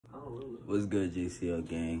What's good, JCL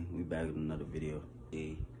gang? We back with another video.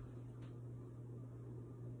 Hey.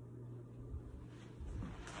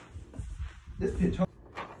 This bitch.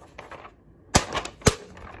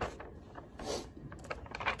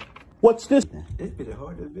 What's this? This bitch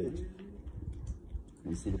hard, this bitch. Let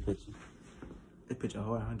me see the picture. This bitch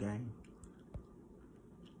hard, huh, gang?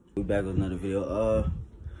 We back with another video.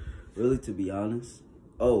 Really, to be honest.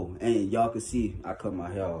 Oh, and y'all can see I cut my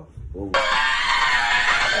hair off. Whoa.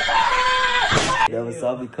 Never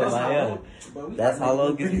saw me cut my hair. That's how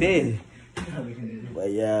long it's been.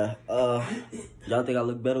 But yeah, y'all think I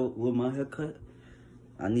look better with my haircut?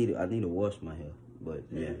 I need to wash my hair. But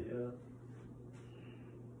yeah.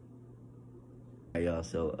 Hey, y'all,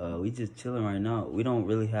 so we just chilling right now. We don't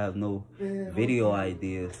really have no video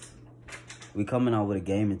ideas. We coming out with a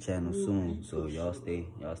gaming channel soon, so y'all stay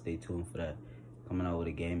tuned for that. Coming out with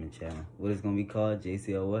a gaming channel. What it's gonna be called?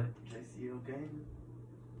 JCL what? JCL Gaming.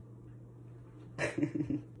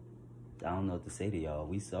 I don't know what to say to y'all.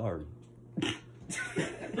 We sorry.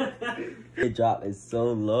 The drop is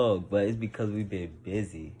so long, but it's because we've been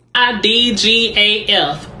busy.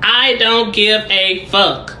 IDGAF. I don't give a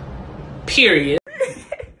fuck. Period.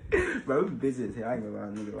 Bro, we be busy as hell. I ain't gonna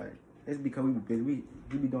lie, nigga. Like, it's because we be busy.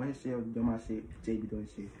 We be doing his shit, doing my shit. Jay be doing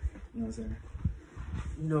his shit. You know what I'm saying?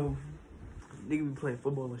 You know, nigga be playing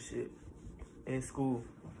football and shit in school.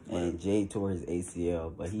 And Jay tore his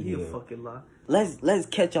ACL, but he a healed. fucking lie. Let's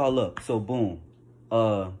catch y'all up. So boom.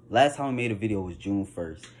 Last time I made a video was June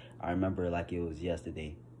 1st. I remember it like it was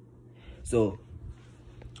yesterday. So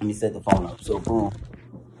let me set the phone up. So boom.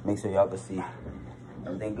 Make sure y'all can see.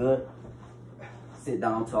 Everything good? Sit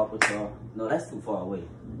down, talk with y'all. No, that's too far away.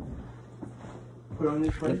 Put on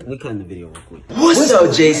this one. We cutting the video real quick. What's up,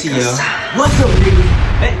 JCL? What's up, nigga?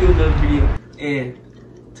 Back with another video.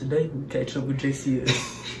 And today we catch up with JCL.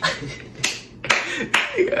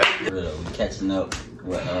 We catching up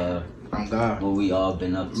with Oh God. what we all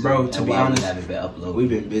been up to. Bro, to and be why honest, we haven't been uploading. We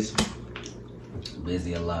been busy.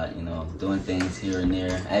 Busy a lot, you know, doing things here and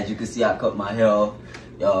there. As you can see, I cut my hair off,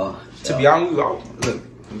 y'all. To be honest, look,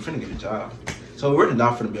 we finna get a job. So we're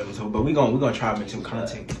not finna be able to, but we gonna try to make some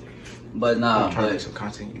content. But nah, Try to make but some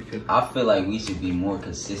content. You feel me? I feel like we should be more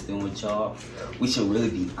consistent with y'all. We should really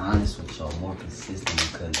be honest with y'all, more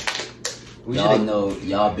consistent, because y'all know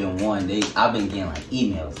y'all been I've been getting like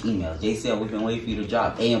emails. JCL, we've been waiting for you to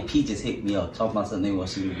drop. AMP just hit me up, talking about something they want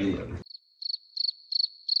to shoot a video.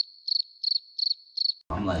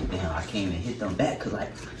 I'm like, damn, I can't even hit them back, cause like,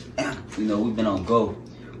 damn, you know, we've been on go.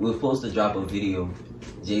 We were supposed to drop a video,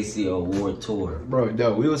 JCL World Tour. Bro,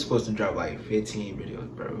 no, we were supposed to drop like 15 videos,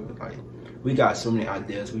 bro. Like, we got so many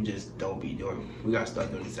ideas, we just don't be doing. We gotta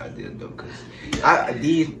start doing these ideas though, cause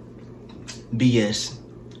these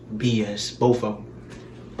BS, both of them,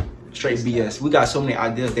 straight BS. We got so many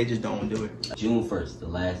ideas, they just don't want to do it. June 1st, the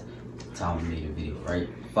last time we made a video, right?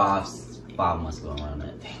 Five months ago, around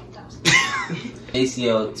that. Damn, that was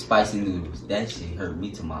ACL spicy noodles. That shit hurt me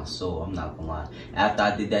to my soul. I'm not gonna lie. After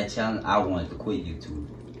I did that challenge, I wanted to quit YouTube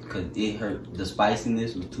because it hurt. The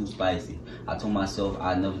spiciness was too spicy. I told myself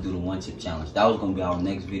I'd never do the 1 chip challenge. That was gonna be our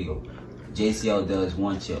next video. JCL does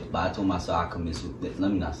 1 chip, but I told myself I commit.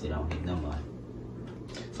 Let me not say that on here. Never mind.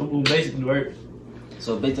 So basically, right?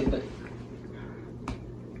 So basically,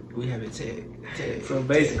 We have it tagged. So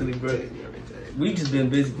basically, bro, we just been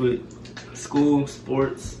busy with school,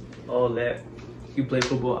 sports, all that. He played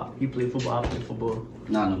football. I played football.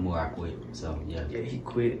 not no more. I quit. So yeah. Yeah, he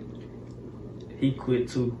quit. He quit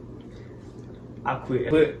too. I quit.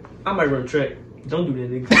 But I might run track. Don't do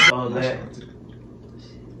that, nigga. All that.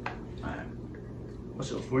 Alright. What's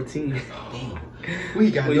your 14? Damn.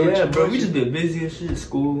 We got But no yeah, bro, we choice. just been busy and shit.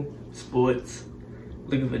 School, sports,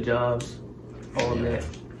 looking for jobs, all Yeah. that.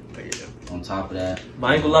 But yeah. On top of that, But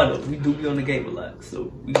I ain't gonna lie though, we do be on the game a lot,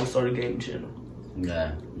 so we gonna start a game channel.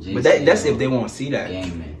 yeah. But that's if they want to see that.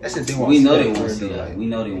 Game, man. That's if they want We to see know that. they want to see that. We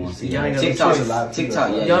know they want to see Y'all that. ain't got no TikTok, choice. A lot of people TikTok,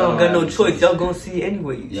 are- yeah. Y'all don't got no have choice, y'all gonna see it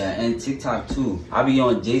anyways. Yeah, and TikTok too. I be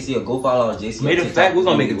on JCL. Go follow JCL. Matter of TikTok fact, we're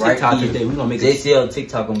gonna make a be right TikTok here. today. We're gonna make a JCL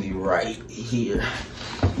TikTok gonna be right here.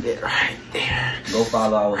 right there. Go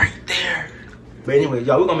follow our. Right there. But anyway,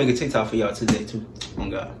 y'all, we're gonna make a TikTok for y'all today too. Oh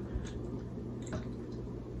God.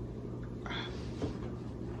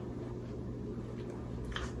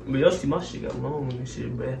 But y'all see my shit got long and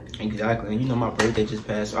shit, bruh. Exactly. And you know my birthday just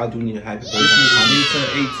passed, so I do need a happy birthday. This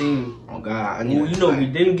nigga turned 18. Oh God, I need. Ooh, you know we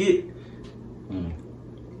didn't get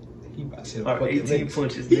He about to say our fucking 18 licks.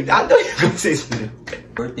 punches, I nigga. know you gonna say something.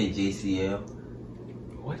 Birthday JCL.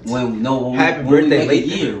 What? When Happy we birthday, make late a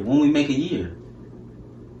year. When we make a year.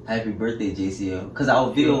 Happy birthday, JCL. Cause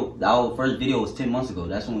our first video was 10 months ago.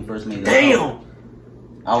 That's when we first made it. Damn!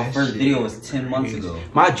 Our first video was 10 months ago.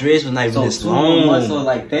 My dreads was not even this 2 long. months or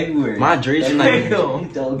like February. My dreads was not even.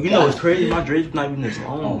 Damn. You know what's crazy? My dreads was not even this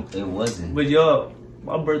long. Oh, it wasn't. But y'all,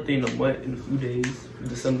 my birthday in a month, in a few days,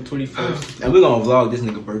 December 21st. And we're gonna vlog this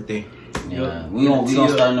nigga birthday. Yeah, we gonna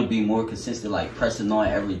starting to be more consistent, like pressing on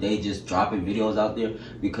every day, just dropping videos out there,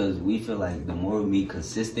 because we feel like the more we be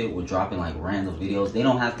consistent, we're dropping like random videos. They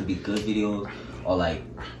don't have to be good videos or like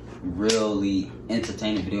really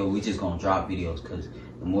entertaining videos. We just gonna drop videos, because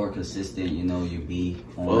the more consistent, you know, you be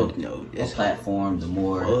on a platform, the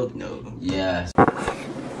more yeah.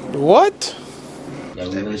 What? Yeah,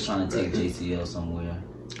 we're really trying to take JCL somewhere.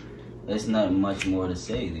 There's not much more to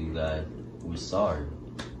say to you guys. We're sorry.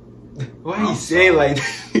 Why you say like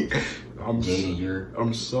that?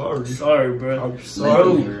 I'm sorry. Sorry, bro. I'm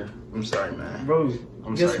sorry. I'm sorry, man. Bro,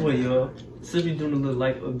 I'm guess sorry, what, man. y'all? Since we doing a little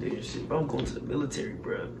life update and shit, bro, I'm going to the military,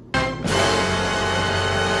 bro.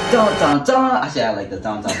 Dun, dun, dun. I said I like the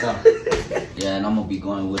dun, dun, dun. Yeah, and I'm gonna be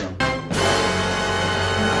going with him.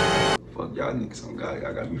 Fuck y'all niggas on God.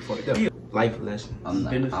 Y'all got me fucked up. Life lesson. I'm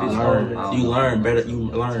not. You learn better. You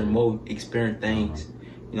learn more, experience things.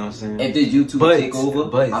 You know what I'm saying? If this YouTube take over,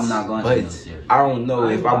 I'm not going to the military. I don't know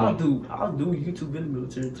if I want to. I'll do YouTube in the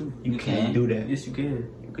military too. You can't do that. Yes, you can.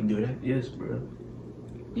 You can do that. Yes, bro.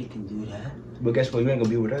 You can do that. But guess what? You ain't gonna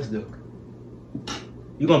be with us though.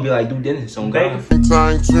 You gonna be like, do Dennis on God.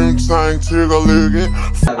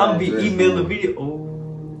 I'll be emailing video. Oh,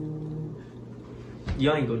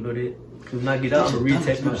 y'all ain't gonna know that. Cause when I get out, I'm gonna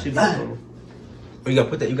retake my shit. Oh, you gotta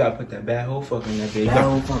put that. You gotta put that bad hole fucker in that bitch. Bad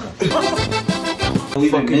hole fucker. We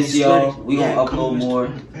miss y'all. We gonna upload more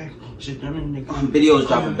videos,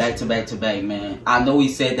 dropping back to back to back, man. I know we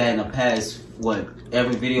said that in the past. What,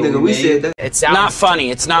 every video nigga, we said that. It's not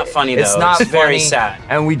funny. It's not funny though. It's not it's very funny, sad.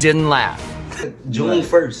 and we didn't laugh. June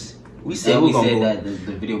 1st. We said we gonna said go. that the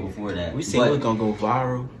video before that. We said we're gonna go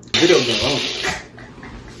viral. Video going on.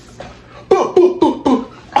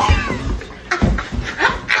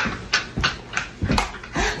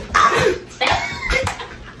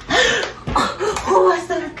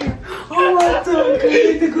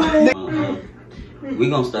 We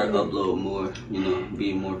gonna start uploading more, you know,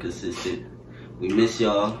 being more consistent. We miss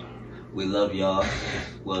y'all. We love y'all.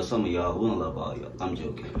 Well, some of y'all, we don't love all y'all. I'm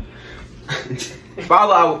joking.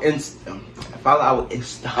 Follow our Insta.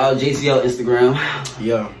 JCL Instagram.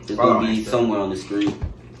 Yeah. It's gonna be somewhere on the screen.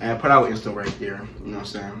 And put our Insta right there. You know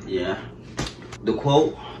what I'm saying? Yeah. The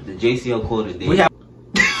quote, the JCL quote of the day.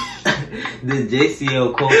 The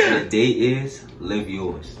JCL quote of the day is, live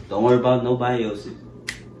yours. Don't worry about nobody else's.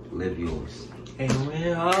 Live yours. And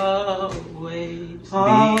we'll always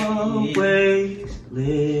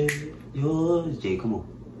live yours. Jay, come on.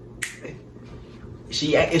 If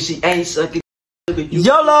she ain't sucking,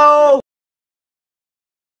 YOLO!